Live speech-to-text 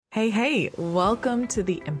Hey, welcome to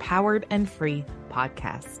the Empowered and Free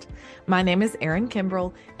podcast. My name is Erin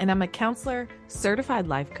Kimbrell, and I'm a counselor, certified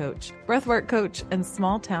life coach, breathwork coach, and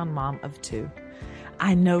small town mom of two.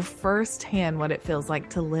 I know firsthand what it feels like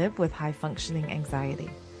to live with high functioning anxiety.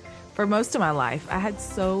 For most of my life, I had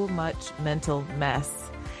so much mental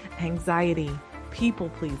mess, anxiety, people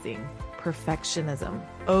pleasing, perfectionism,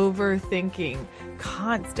 overthinking,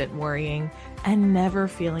 constant worrying, and never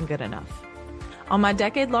feeling good enough. On my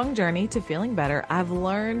decade-long journey to feeling better, I've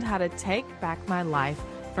learned how to take back my life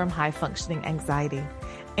from high-functioning anxiety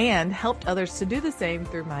and helped others to do the same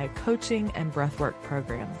through my coaching and breathwork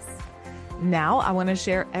programs. Now I want to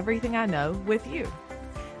share everything I know with you.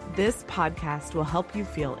 This podcast will help you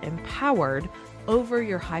feel empowered over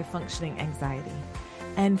your high-functioning anxiety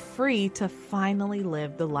and free to finally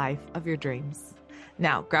live the life of your dreams.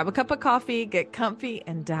 Now, grab a cup of coffee, get comfy,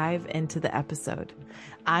 and dive into the episode.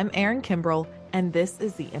 I'm Erin Kimbrell, and this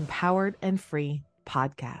is the Empowered and Free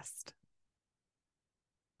podcast.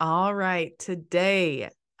 All right, today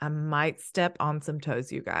I might step on some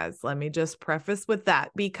toes, you guys. Let me just preface with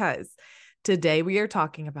that because today we are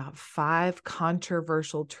talking about 5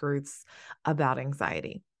 controversial truths about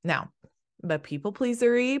anxiety. Now, the people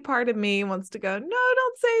pleasery part of me wants to go, no,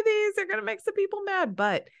 don't say these. They're going to make some people mad.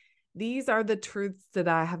 But these are the truths that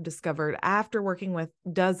I have discovered after working with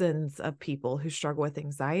dozens of people who struggle with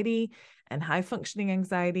anxiety and high functioning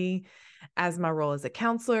anxiety as my role as a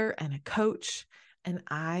counselor and a coach. And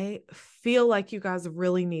I feel like you guys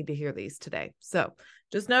really need to hear these today. So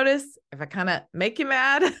just notice if I kind of make you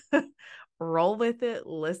mad, roll with it,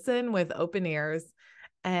 listen with open ears,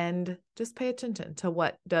 and just pay attention to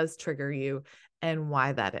what does trigger you and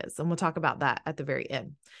why that is. And we'll talk about that at the very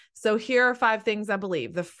end. So here are 5 things I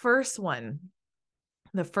believe. The first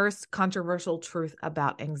controversial truth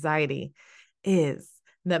about anxiety is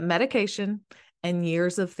that medication and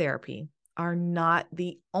years of therapy are not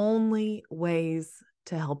the only ways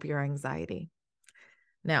to help your anxiety.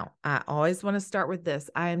 Now, I always want to start with this.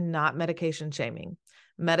 I am not medication shaming.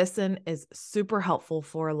 Medicine is super helpful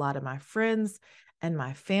for a lot of my friends and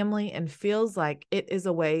my family and feels like it is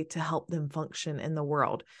a way to help them function in the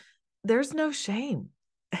world. There's no shame.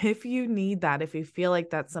 If you need that, if you feel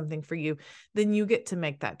like that's something for you, then you get to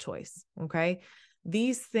make that choice. Okay.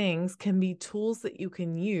 These things can be tools that you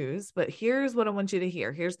can use, but here's what I want you to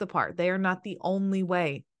hear. Here's the part. They are not the only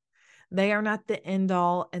way. They are not the end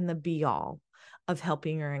all and the be all of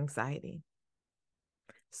helping your anxiety.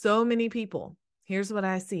 So many people, here's what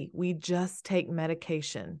I see. We just take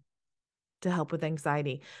medication to help with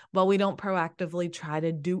anxiety, but we don't proactively try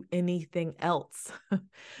to do anything else.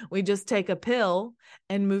 We just take a pill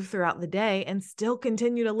and move throughout the day and still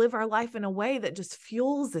continue to live our life in a way that just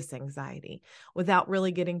fuels this anxiety without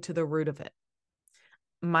really getting to the root of it.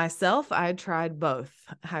 Myself, I tried both.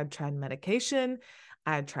 I had tried medication,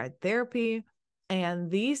 I had tried therapy, and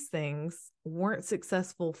these things weren't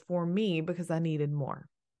successful for me because I needed more.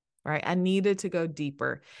 Right? I needed to go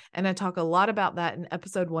deeper. And I talk a lot about that in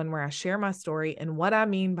episode 1, where I share my story and what I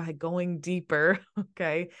mean by going deeper.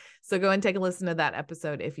 Okay. So go and take a listen to that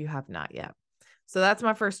episode if you have not yet. So that's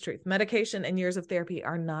my first truth. Medication and years of therapy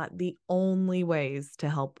are not the only ways to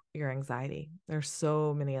help your anxiety. There's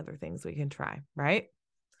so many other things we can try, right?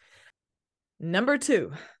 Number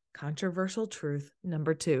 2, controversial truth.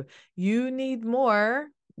 Number 2, you need more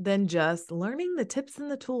than just learning the tips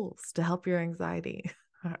and the tools to help your anxiety.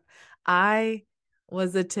 I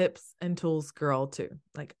was a tips and tools girl too.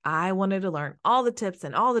 Like I wanted to learn all the tips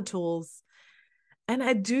and all the tools. And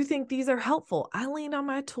I do think these are helpful. I lean on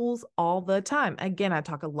my tools all the time. Again, I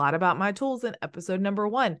talk a lot about my tools in episode number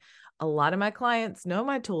 1. A lot of my clients know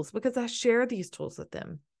my tools because I share these tools with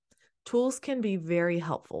them. Tools can be very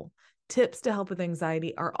helpful. Tips to help with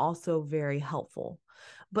anxiety are also very helpful.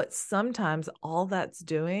 But sometimes all that's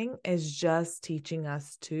doing is just teaching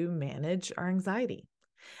us to manage our anxiety.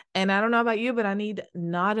 And I don't know about you, but I need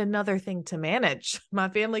not another thing to manage. My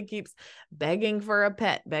family keeps begging for a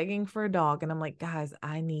pet, begging for a dog. And I'm like, guys,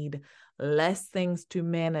 I need less things to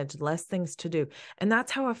manage, less things to do. And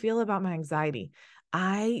that's how I feel about my anxiety.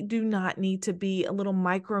 I do not need to be a little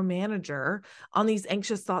micromanager on these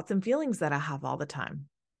anxious thoughts and feelings that I have all the time.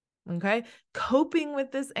 Okay. Coping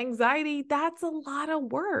with this anxiety, that's a lot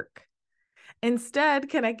of work. Instead,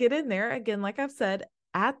 can I get in there again, like I've said,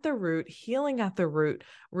 at the root, healing at the root,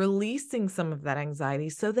 releasing some of that anxiety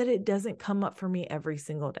so that it doesn't come up for me every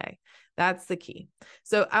single day. That's the key.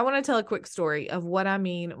 So I want to tell a quick story of what I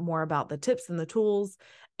mean more about the tips and the tools,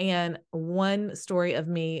 and one story of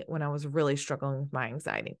me when I was really struggling with my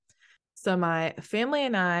anxiety. So my family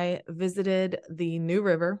and I visited the New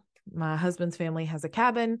River. My husband's family has a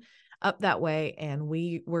cabin up that way. And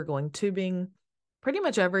we were going tubing pretty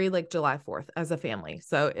much every like July 4th as a family.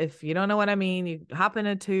 So if you don't know what I mean, you hop in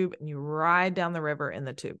a tube and you ride down the river in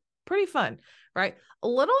the tube. Pretty fun, right? A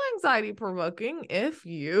little anxiety provoking if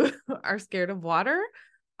you are scared of water,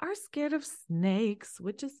 are scared of snakes,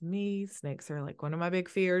 which is me. Snakes are like one of my big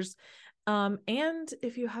fears. And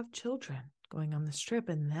if you have children going on this trip,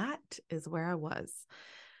 and that is where I was.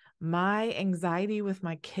 My anxiety with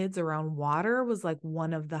my kids around water was like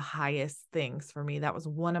one of the highest things for me. That was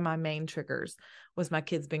one of my main triggers, was my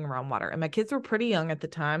kids being around water. And my kids were pretty young at the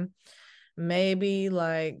time, maybe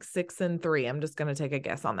like 6 and 3. I'm just going to take a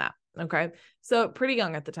guess on that. Okay. So pretty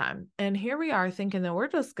young at the time. And here we are thinking that we're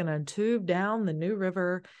just going to tube down the New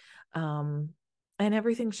River, and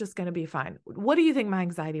everything's just going to be fine. What do you think my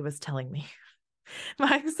anxiety was telling me?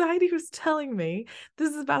 My anxiety was telling me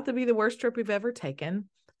this is about to be the worst trip we've ever taken.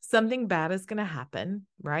 Something bad is going to happen,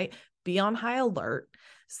 right? Be on high alert.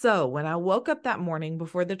 So when I woke up that morning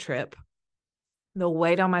before the trip, the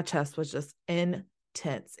weight on my chest was just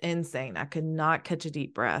intense, insane. I could not catch a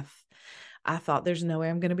deep breath. I thought, there's no way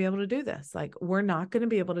I'm going to be able to do this. Like, we're not going to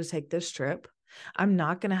be able to take this trip. I'm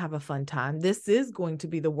not going to have a fun time. This is going to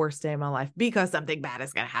be the worst day of my life because something bad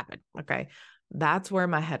is going to happen. Okay. That's where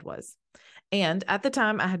my head was. And at the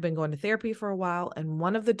time, I had been going to therapy for a while. And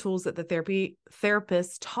one of the tools that the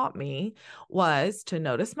therapist taught me was to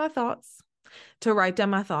notice my thoughts, to write down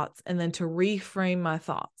my thoughts, and then to reframe my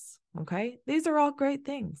thoughts. Okay. These are all great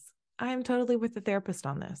things. I am totally with the therapist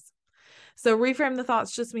on this. So reframe the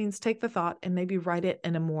thoughts just means take the thought and maybe write it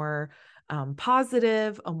in a more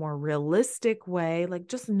positive, a more realistic way, like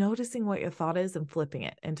just noticing what your thought is and flipping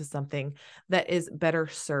it into something that is better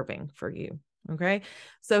serving for you. Okay.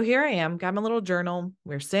 So here I am, got my little journal.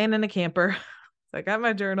 We're staying in a camper. So I got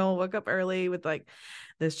my journal, woke up early with like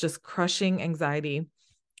this just crushing anxiety,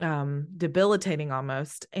 debilitating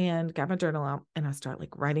almost, and got my journal out and I start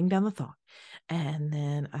like writing down the thought. And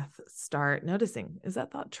then I start noticing, is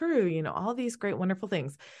that thought true? You know, all these great, wonderful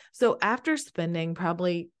things. So after spending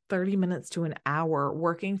probably 30 minutes to an hour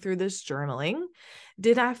working through this journaling,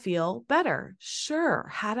 did I feel better? Sure.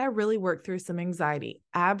 Had I really worked through some anxiety?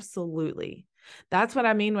 Absolutely. That's what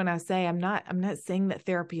I mean when I say I'm not saying that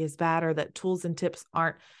therapy is bad or that tools and tips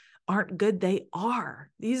aren't good. They are.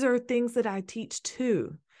 These are things that I teach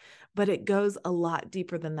too. But it goes a lot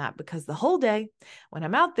deeper than that, because the whole day when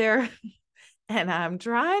I'm out there and I'm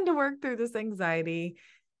trying to work through this anxiety,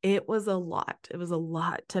 it was a lot. It was a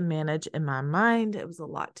lot to manage in my mind. It was a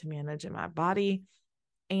lot to manage in my body.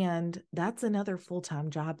 And that's another full-time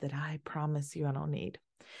job that I promise you I don't need.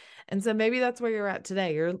 And so maybe that's where you're at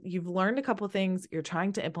today. You've learned a couple of things. You're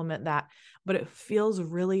trying to implement that, but it feels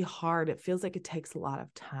really hard. It feels like it takes a lot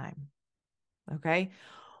of time. Okay.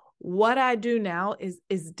 What I do now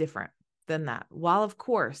is different than that. While of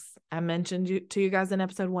course I mentioned to you guys in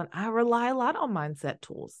episode 1, I rely a lot on mindset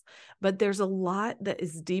tools, but there's a lot that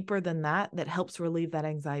is deeper than that helps relieve that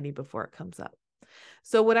anxiety before it comes up.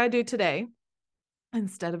 So what I do today,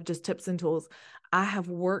 instead of just tips and tools, I have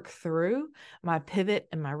worked through my pivot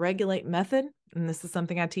and my regulate method. And this is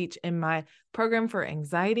something I teach in my program for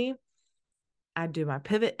anxiety. I do my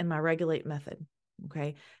pivot and my regulate method.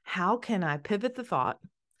 Okay. How can I pivot the thought?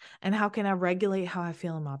 And how can I regulate how I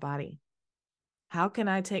feel in my body? How can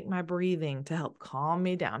I take my breathing to help calm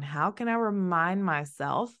me down? How can I remind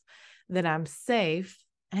myself that I'm safe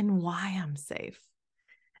and why I'm safe?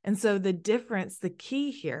 And so the difference, the key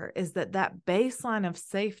here is that baseline of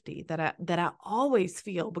safety that I always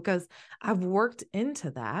feel, because I've worked into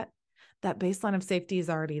that baseline of safety is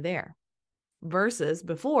already there. Versus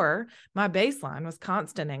before, my baseline was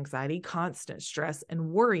constant anxiety, constant stress,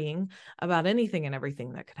 and worrying about anything and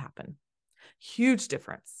everything that could happen. Huge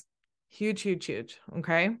difference. Huge, huge, huge.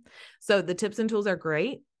 Okay. So the tips and tools are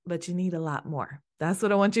great, but you need a lot more. That's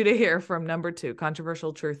what I want you to hear from number 2,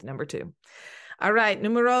 controversial truth number 2. All right.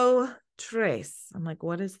 Numero 3. I'm like,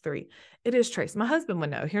 what is 3? It is tres. My husband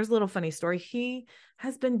would know. Here's a little funny story. He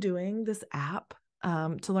has been doing this app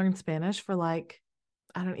to learn Spanish for like,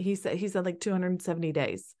 he said like 270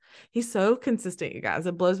 days. He's so consistent, you guys.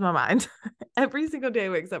 It blows my mind. Every single day he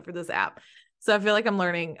wakes up for this app. So I feel like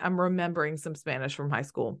I'm remembering some Spanish from high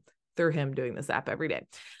school through him doing this app every day.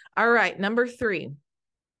 All right. Number 3,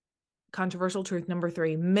 controversial truth number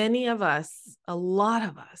 3. Many of us, a lot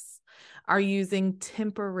of us, are using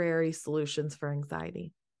temporary solutions for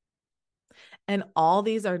anxiety. And all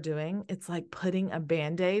these are doing, it's like putting a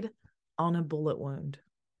Band-Aid on a bullet wound.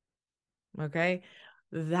 Okay.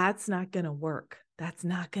 That's not going to work. That's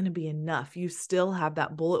not going to be enough. You still have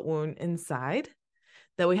that bullet wound inside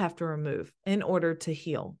that we have to remove in order to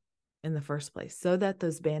heal in the first place, so that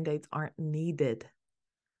those Band-Aids aren't needed.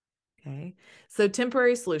 Okay. So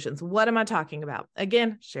temporary solutions. What am I talking about?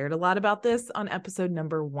 Again, shared a lot about this on episode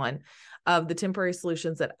number 1 of the temporary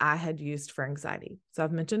solutions that I had used for anxiety. So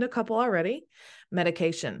I've mentioned a couple already.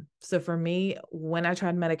 Medication. So for me, when I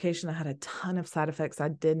tried medication, I had a ton of side effects I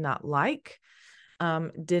did not like,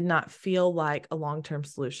 did not feel like a long-term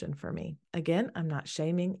solution for me. Again, I'm not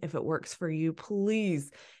shaming. If it works for you, please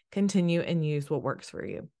continue and use what works for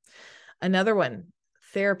you. Another one,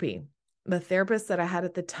 therapy. The therapist that I had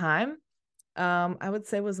at the time, I would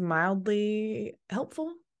say was mildly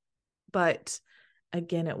helpful, but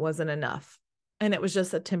again, it wasn't enough. And it was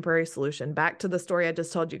just a temporary solution. Back to the story I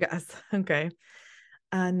just told you guys. Okay.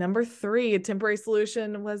 Number 3, a temporary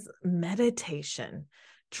solution was meditation.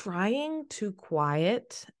 Trying to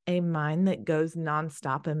quiet a mind that goes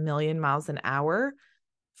nonstop a million miles an hour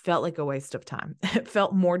felt like a waste of time. It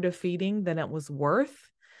felt more defeating than it was worth.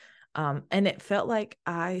 And it felt like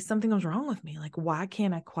something was wrong with me. Like, why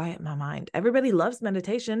can't I quiet my mind? Everybody loves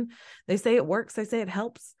meditation. They say it works. They say it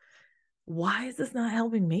helps. Why is this not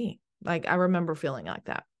helping me? Like, I remember feeling like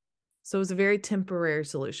that. So it was a very temporary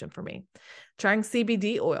solution for me. Trying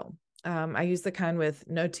CBD oil. I use the kind with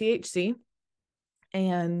no THC,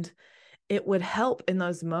 and it would help in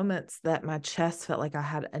those moments that my chest felt like I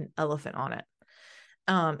had an elephant on it.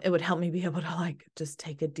 It would help me be able to like just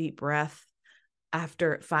take a deep breath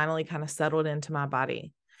after it finally kind of settled into my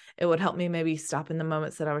body. It would help me maybe stop in the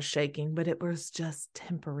moments that I was shaking, but it was just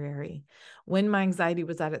temporary. When my anxiety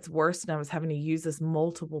was at its worst and I was having to use this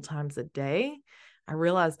multiple times a day, I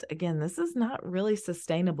realized, again, this is not really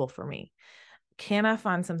sustainable for me. Can I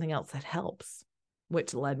find something else that helps?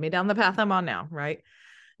 Which led me down the path I'm on now, right?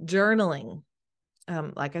 Journaling.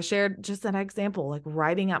 Like I shared just an example, like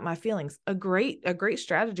writing out my feelings, a great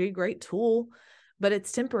strategy, great tool, but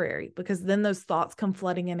it's temporary because then those thoughts come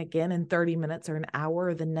flooding in again in 30 minutes or an hour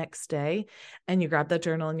or the next day, and you grab that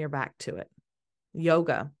journal and you're back to it.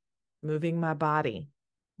 Yoga, moving my body,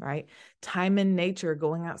 right? Time in nature,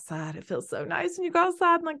 going outside. It feels so nice when you go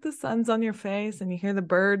outside and like the sun's on your face and you hear the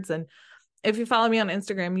birds. And if you follow me on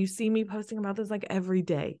Instagram, you see me posting about this like every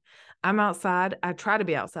day. I'm outside. I try to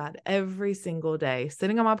be outside every single day,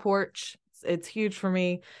 sitting on my porch. It's huge for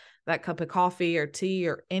me. That cup of coffee or tea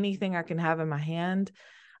or anything I can have in my hand.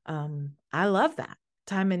 I love that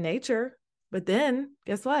time in nature. But then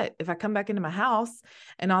guess what? If I come back into my house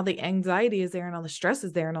and all the anxiety is there and all the stress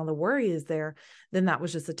is there and all the worry is there, then that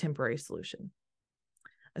was just a temporary solution.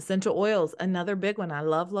 Essential oils, another big one. I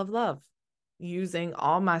love, love, love using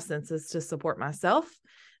all my senses to support myself,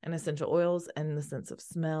 and essential oils and the sense of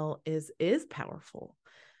smell is powerful,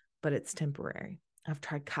 but it's temporary. I've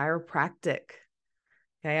tried chiropractic.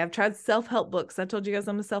 Okay. I've tried self-help books. I told you guys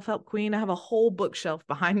I'm a self-help queen. I have a whole bookshelf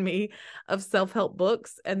behind me of self-help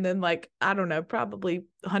books. And then like, I don't know, probably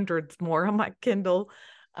hundreds more on my Kindle.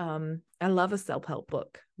 I love a self-help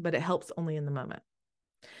book, but it helps only in the moment.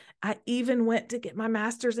 I even went to get my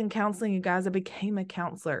master's in counseling, you guys. I became a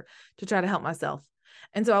counselor to try to help myself.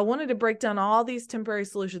 And so I wanted to break down all these temporary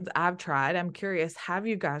solutions I've tried. I'm curious, have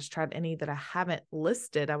you guys tried any that I haven't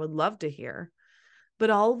listed? I would love to hear.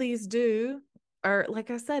 But all these do are,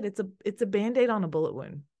 like I said, it's a Band-Aid on a bullet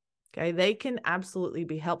wound. Okay. They can absolutely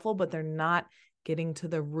be helpful, but they're not getting to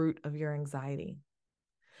the root of your anxiety.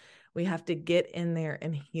 We have to get in there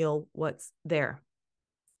and heal what's there.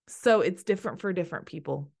 So it's different for different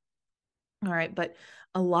people. All right. But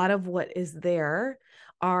a lot of what is there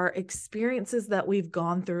are experiences that we've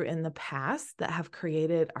gone through in the past that have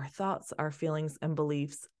created our thoughts, our feelings, and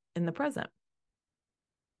beliefs in the present.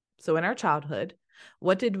 So in our childhood,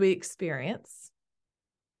 what did we experience?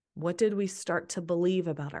 What did we start to believe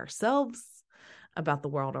about ourselves, about the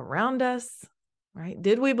world around us, right?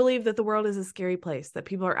 Did we believe that the world is a scary place, that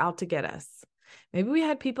people are out to get us? Maybe we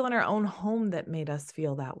had people in our own home that made us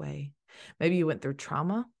feel that way. Maybe you went through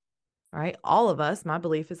trauma. Right? All of us, my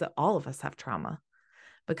belief is that all of us have trauma,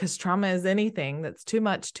 because trauma is anything that's too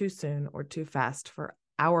much, too soon, or too fast for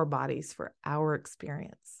our bodies, for our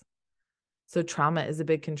experience. So trauma is a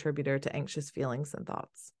big contributor to anxious feelings and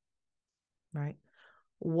thoughts, right?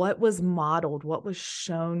 What was modeled? What was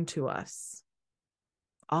shown to us?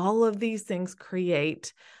 All of these things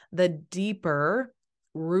create the deeper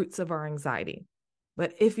roots of our anxiety.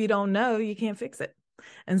 But if you don't know, you can't fix it.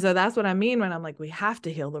 And so that's what I mean when I'm like, we have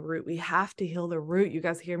to heal the root. We have to heal the root. You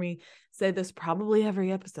guys hear me say this probably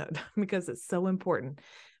every episode because it's so important.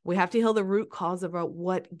 We have to heal the root cause of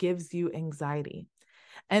what gives you anxiety.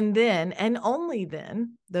 And then, and only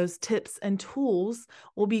then, those tips and tools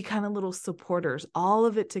will be kind of little supporters. All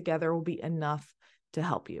of it together will be enough to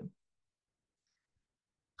help you.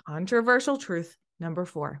 Controversial truth number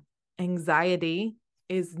 4, anxiety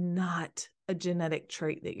is not a genetic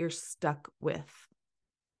trait that you're stuck with.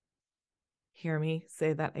 Hear me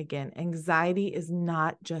say that again. Anxiety is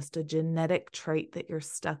not just a genetic trait that you're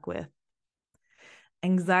stuck with.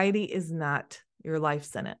 Anxiety is not your life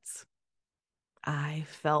sentence. I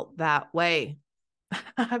felt that way.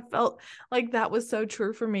 I felt like that was so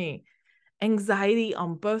true for me. Anxiety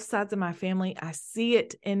on both sides of my family. I see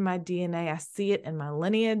it in my DNA. I see it in my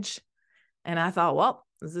lineage. And I thought, well,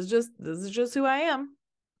 this is just who I am.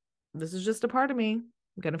 This is just a part of me.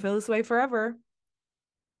 I'm going to feel this way forever.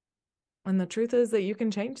 And the truth is that you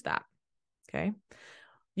can change that. Okay.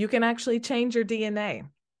 You can actually change your DNA.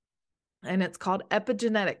 And it's called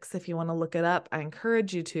epigenetics. If you want to look it up, I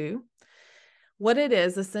encourage you to. What it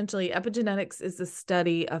is, essentially, epigenetics is the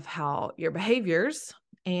study of how your behaviors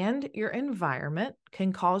and your environment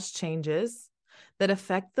can cause changes that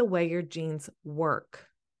affect the way your genes work.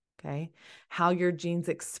 Okay. How your genes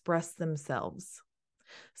express themselves.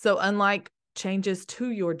 So unlike changes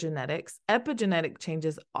to your genetics, epigenetic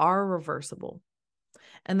changes are reversible.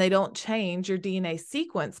 And they don't change your DNA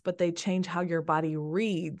sequence, but they change how your body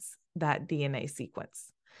reads that DNA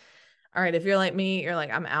sequence. All right, if you're like me, you're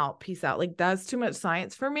like, I'm out, peace out. Like, that's too much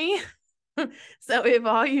science for me. So if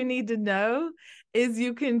all you need to know is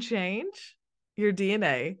you can change your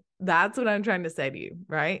DNA, that's what I'm trying to say to you,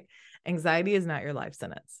 right? Anxiety is not your life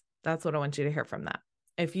sentence. That's what I want you to hear from that.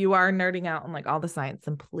 If you are nerding out on like all the science,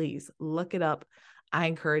 then please look it up. I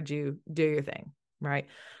encourage you, do your thing, right?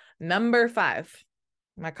 Number 5,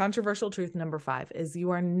 my controversial truth number 5 is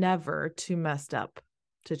you are never too messed up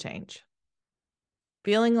to change.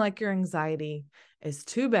 Feeling like your anxiety is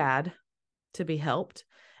too bad to be helped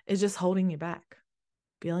is just holding you back.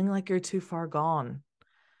 Feeling like you're too far gone.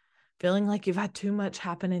 Feeling like you've had too much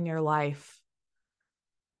happen in your life.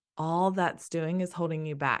 All that's doing is holding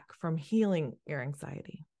you back from healing your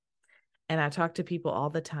anxiety. And I talk to people all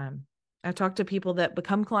the time. I talk to people that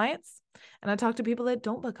become clients and I talk to people that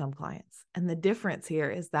don't become clients. And the difference here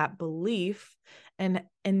is that belief and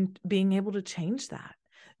being able to change that.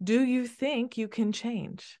 Do you think you can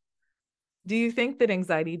change? Do you think that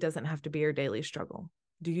anxiety doesn't have to be your daily struggle?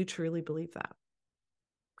 Do you truly believe that?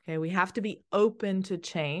 Okay, we have to be open to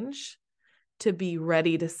change to be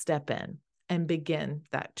ready to step in and begin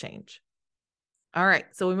that change. All right,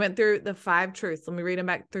 so we went through the 5 truths. Let me read them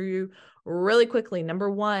back through you really quickly. Number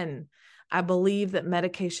 1, I believe that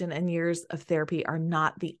medication and years of therapy are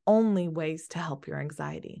not the only ways to help your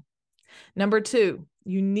anxiety. Number 2,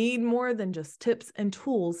 you need more than just tips and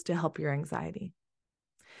tools to help your anxiety.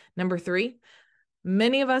 Number 3,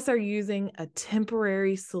 many of us are using a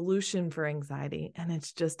temporary solution for anxiety, and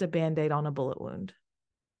it's just a Band-Aid on a bullet wound.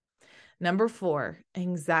 Number 4,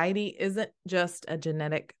 anxiety isn't just a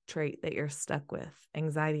genetic trait that you're stuck with.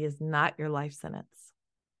 Anxiety is not your life sentence.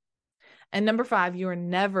 And number 5, you are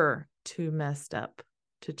never too messed up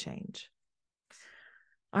to change.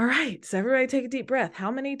 All right, so everybody take a deep breath.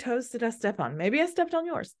 How many toes did I step on? Maybe I stepped on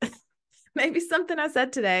yours. Maybe something I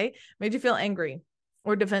said today made you feel angry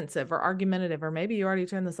or defensive or argumentative, or maybe you already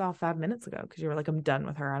turned this off 5 minutes ago because you were like, I'm done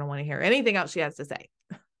with her. I don't want to hear anything else she has to say.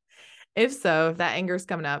 If so, if that anger is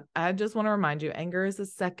coming up, I just want to remind you, anger is a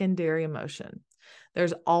secondary emotion.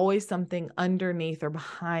 There's always something underneath or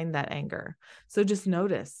behind that anger. So just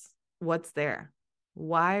notice what's there.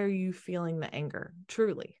 Why are you feeling the anger?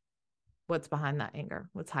 Truly, what's behind that anger?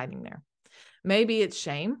 What's hiding there? Maybe it's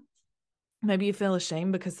shame. Maybe you feel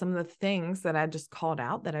ashamed because some of the things that I just called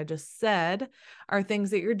out, that I just said, are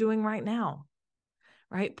things that you're doing right now,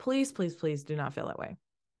 right? Please, please, please do not feel that way.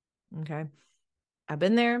 Okay. I've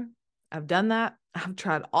been there. I've done that. I've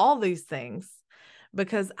tried all these things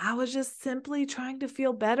because I was just simply trying to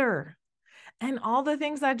feel better. And all the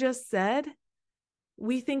things I just said,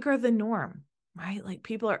 we think are the norm, right? Like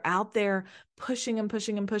people are out there pushing and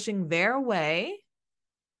pushing and pushing their way.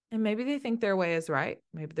 And maybe they think their way is right.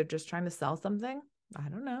 Maybe they're just trying to sell something. I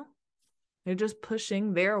don't know. They're just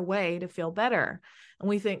pushing their way to feel better. And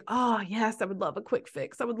we think, oh, yes, I would love a quick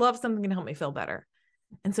fix. I would love something to help me feel better.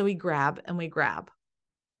 And so we grab and we grab.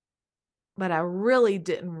 But I really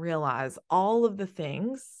didn't realize all of the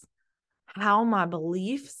things, how my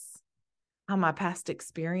beliefs, how my past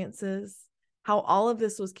experiences, how all of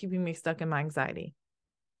this was keeping me stuck in my anxiety.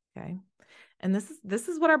 Okay. And this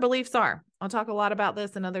is what our beliefs are. I'll talk a lot about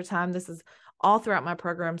this another time. This is all throughout my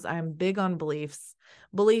programs. I am big on beliefs.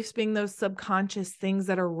 Beliefs being those subconscious things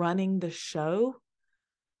that are running the show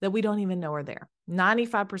that we don't even know are there.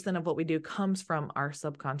 95% of what we do comes from our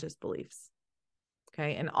subconscious beliefs.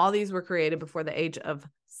 Okay. And all these were created before the age of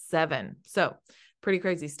 7. So pretty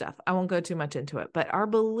crazy stuff. I won't go too much into it, but our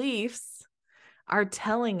beliefs are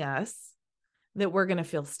telling us that we're going to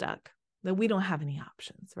feel stuck. that we don't have any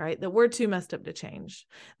options, right? That we're too messed up to change,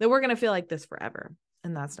 that we're going to feel like this forever.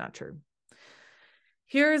 And that's not true.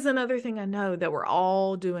 Here's another thing I know, that we're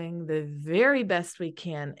all doing the very best we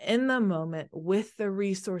can in the moment with the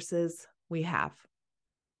resources we have.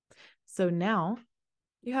 So now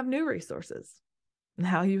you have new resources.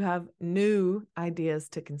 Now you have new ideas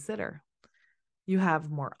to consider. You have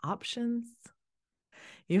more options.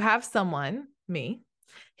 You have someone, me,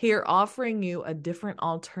 here offering you a different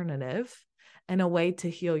alternative and a way to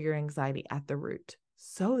heal your anxiety at the root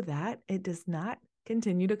so that it does not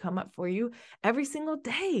continue to come up for you every single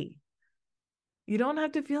day. You don't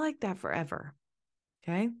have to feel like that forever.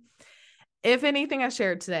 Okay. If anything I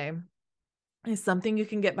shared today is something you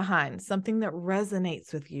can get behind, something that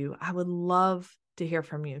resonates with you, I would love to hear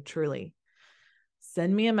from you, truly.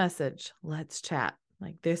 Send me a message. Let's chat.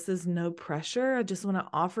 Like, this is no pressure. I just want to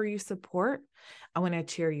offer you support. I want to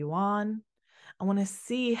cheer you on. I want to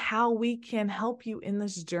see how we can help you in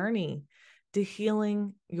this journey to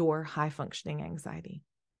healing your high functioning anxiety.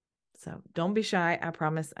 So don't be shy. I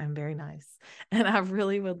promise I'm very nice. And I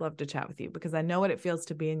really would love to chat with you because I know what it feels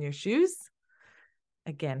to be in your shoes.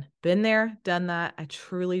 Again, been there, done that. I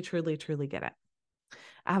truly, truly, truly get it.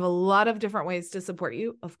 I have a lot of different ways to support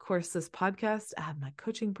you. Of course, this podcast, I have my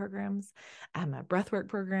coaching programs, I have my breathwork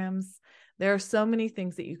programs. There are so many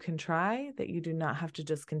things that you can try that you do not have to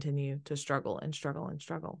just continue to struggle and struggle and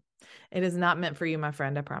struggle. It is not meant for you, my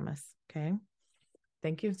friend, I promise. Okay.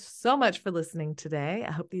 Thank you so much for listening today.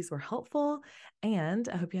 I hope these were helpful and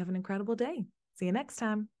I hope you have an incredible day. See you next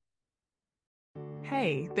time.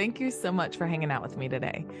 Hey, thank you so much for hanging out with me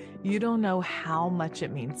today. You don't know how much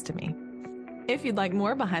it means to me. If you'd like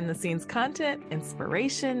more behind the scenes content,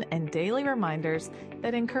 inspiration, and daily reminders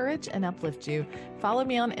that encourage and uplift you, follow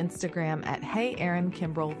me on Instagram at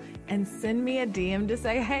HeyErinKimbrell and send me a DM to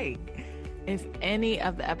say hey. If any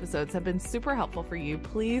of the episodes have been super helpful for you,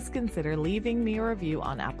 please consider leaving me a review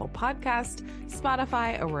on Apple Podcast,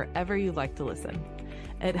 Spotify, or wherever you like to listen.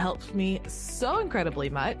 It helps me so incredibly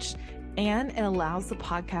much, and it allows the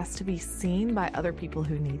podcast to be seen by other people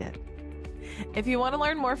who need it. If you want to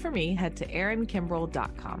learn more from me, head to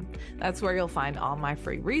erinkimbrell.com. That's where you'll find all my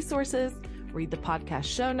free resources, read the podcast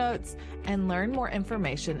show notes, and learn more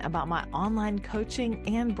information about my online coaching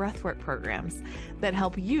and breathwork programs that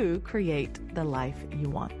help you create the life you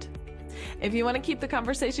want. If you want to keep the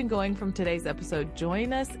conversation going from today's episode,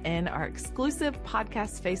 join us in our exclusive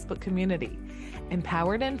podcast Facebook community,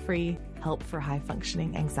 Empowered and Free Help for High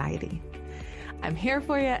Functioning Anxiety. I'm here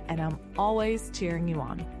for you, and I'm always cheering you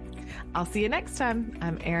on. I'll see you next time.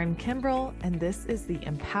 I'm Erin Kimbrell, and this is the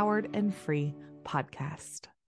Empowered and Free podcast.